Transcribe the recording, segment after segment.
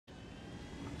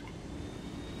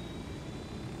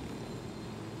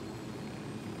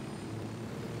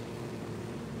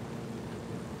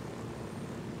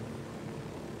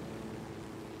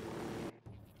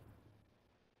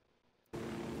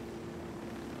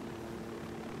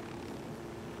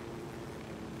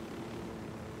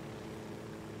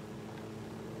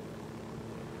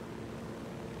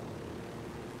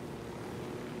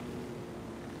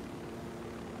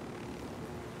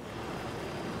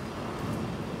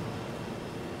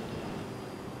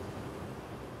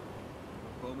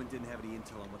Coleman didn't have any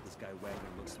intel on what this guy Wagner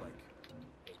looks like.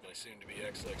 As my soon-to-be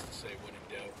ex likes to say, when in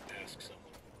doubt, ask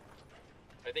someone.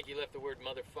 I think he left the word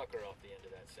motherfucker off the end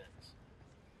of that sentence.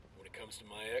 When it comes to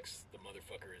my ex, the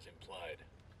motherfucker is implied.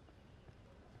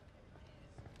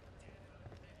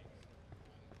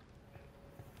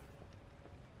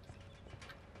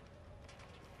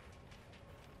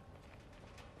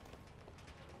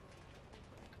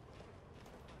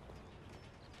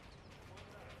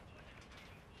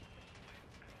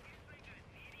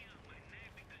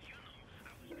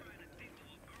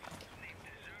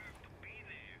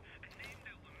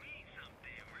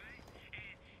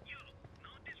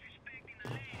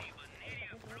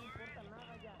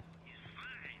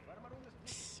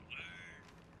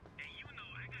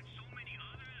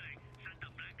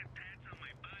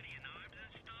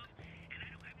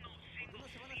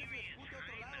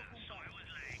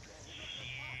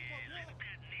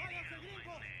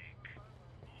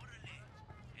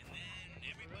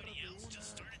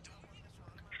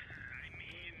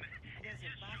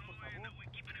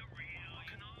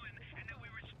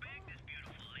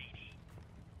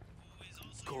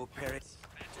 Go, Parrot.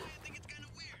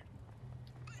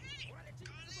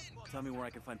 Tell me where I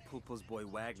can find Pulpo's boy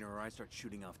Wagner or I start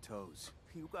shooting off toes.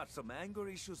 You got some anger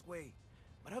issues, Way.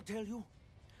 But I'll tell you,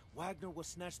 Wagner was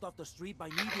snatched off the street by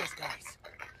Nidia's guys.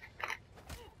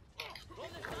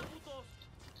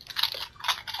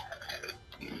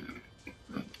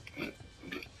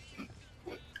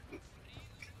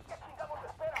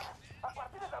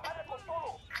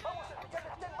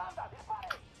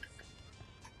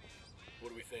 What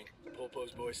do we think?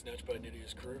 Pulpo's boy snatched by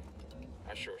Nidia's crew?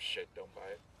 I sure as shit don't buy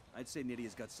it. I'd say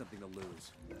Nidia's got something to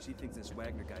lose. She thinks this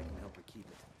Wagner guy can help her keep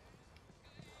it.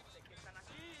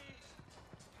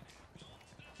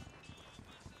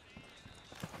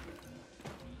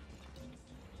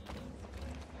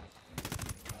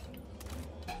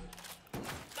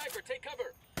 Sniper, take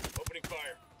cover! Opening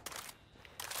fire.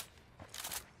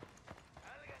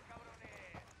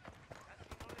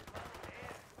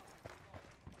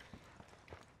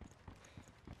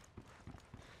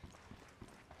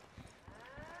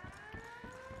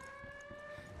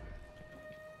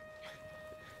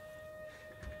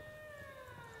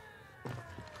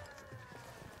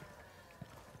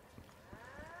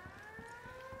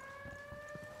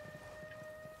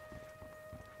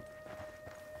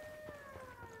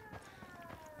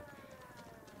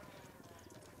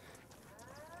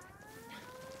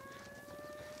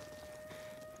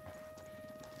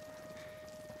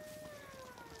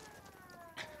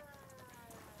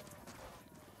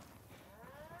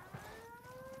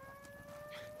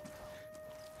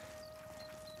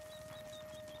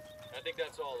 I think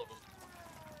that's all of them.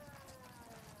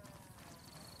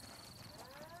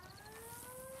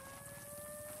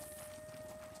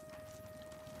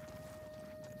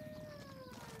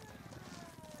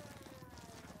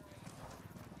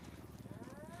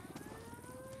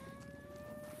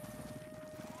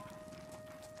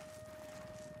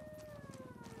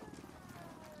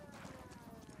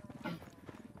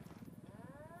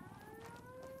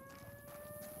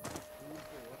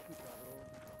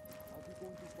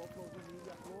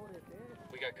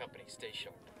 We got company. Stay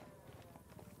sharp.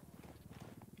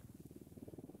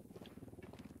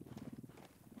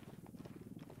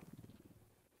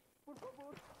 Por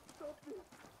favor, stop this.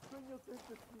 Sueño sent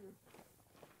us here.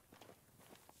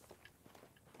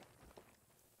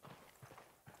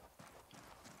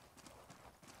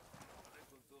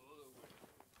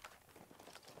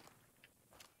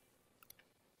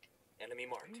 Enemy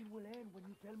marked. Pain will end when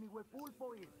you tell me where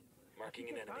Pulpo is. Marking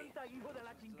an enemy. Canta, hijo de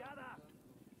la chingada.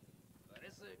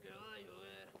 Parece que va a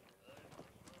llover.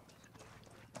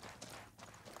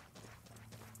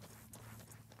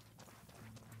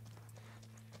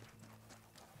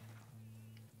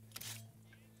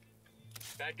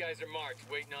 Bad guys are marked,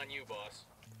 waiting on you, boss.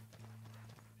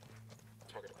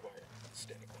 Target acquired.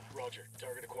 Standing by. Roger.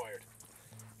 Target acquired.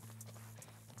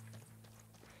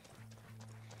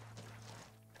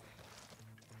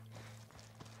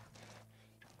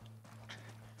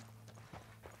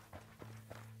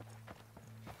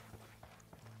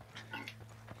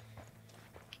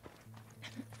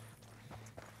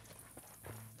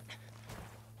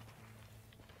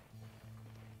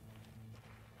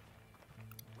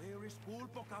 Where is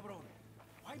Pulpo, cabrón?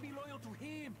 Why be loyal to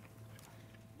him?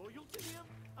 Loyal to him?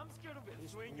 I'm scared of it.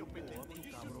 Sueño, pendejo. You should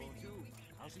be cabrón. too.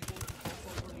 How's he going to Pulpo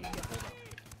for Nidia, joda?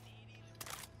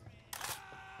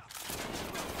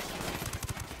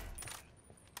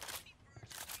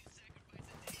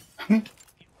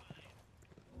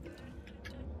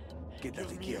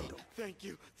 Quédate quieto. Thank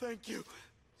you.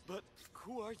 But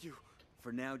who are you?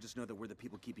 For now, just know that we're the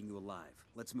people keeping you alive.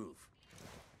 Let's move.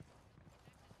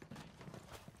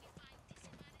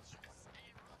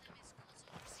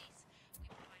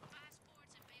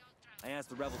 I asked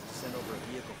the rebels to send over a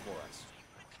vehicle for us.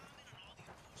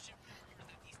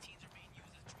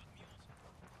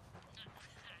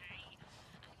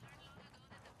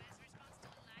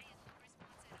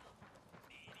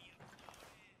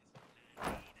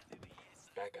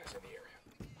 Bad guys in the area.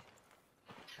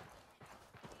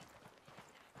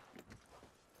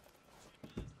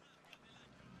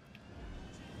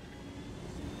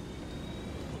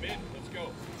 Come in, let's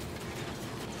go.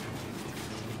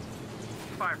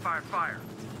 Fire, fire, fire.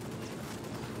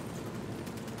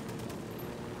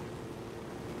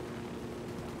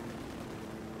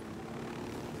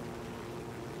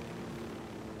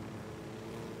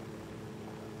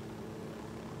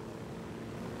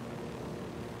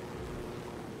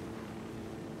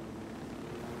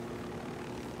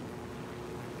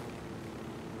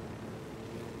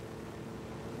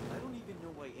 I don't even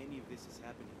know why any of this is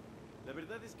happening. La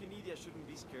verdad es que Nidia shouldn't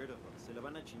be scared of us. Se la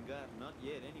van a chingar. Not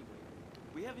yet, anyway.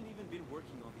 We haven't even been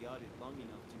working on the audit long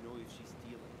enough to know if she's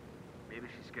stealing.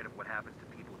 Maybe she's scared of what happens to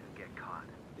people who get caught.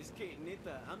 Es que,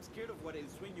 neta, I'm scared of what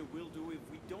El Sueño will do if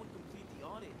we don't complete the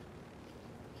audit.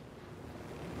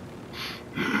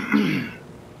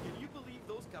 Can you believe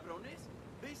those cabrones?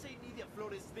 They say Nidia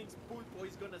Flores thinks Pulpo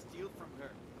is gonna steal from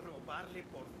her. Robarle,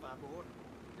 por favor.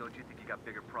 Don't you think you got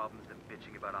bigger problems than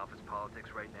bitching about office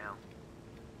politics right now?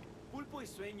 Pulpo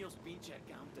es Sueño's pinche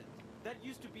accountant. That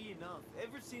used to be enough.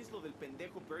 Ever since lo del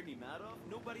pendejo Bernie Madoff,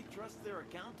 nobody trusts their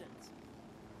accountants.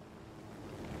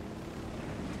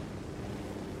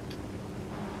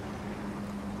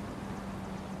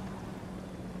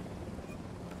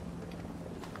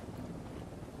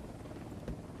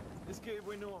 Es que,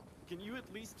 bueno, can you at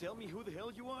least tell me who the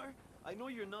hell you are? I know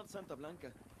you're not Santa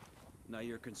Blanca. Not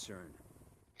your concern.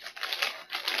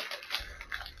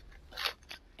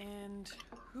 And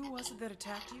who was it that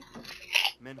attacked you?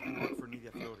 Men who work for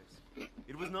Nidia Flores.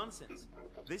 It was nonsense.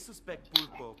 They suspect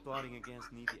Pulpo of plotting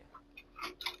against Nidia.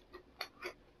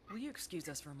 Will you excuse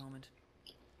us for a moment?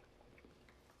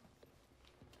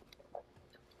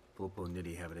 Pulpo and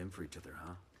Nitty have it in for each other,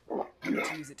 huh? We need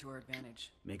to use it to our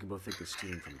advantage. Make them both think they're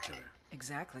stealing from each other.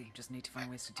 Exactly. Just need to find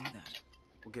ways to do that.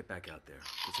 We'll get back out there.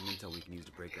 Get some intel we can use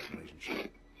to break that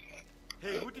relationship.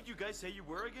 Hey, who did you guys say you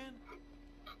were again?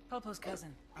 Pulpo's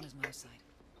cousin, on his mother's side.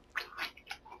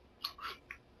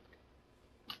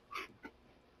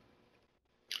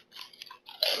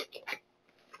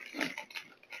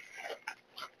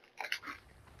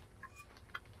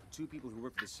 Two people who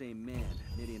work for the same man,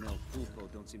 Nitty and El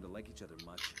Pulpo, don't seem to like each other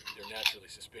much. They're naturally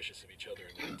suspicious of each other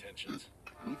and their intentions.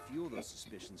 We fuel those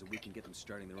suspicions and we can get them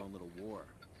starting their own little war.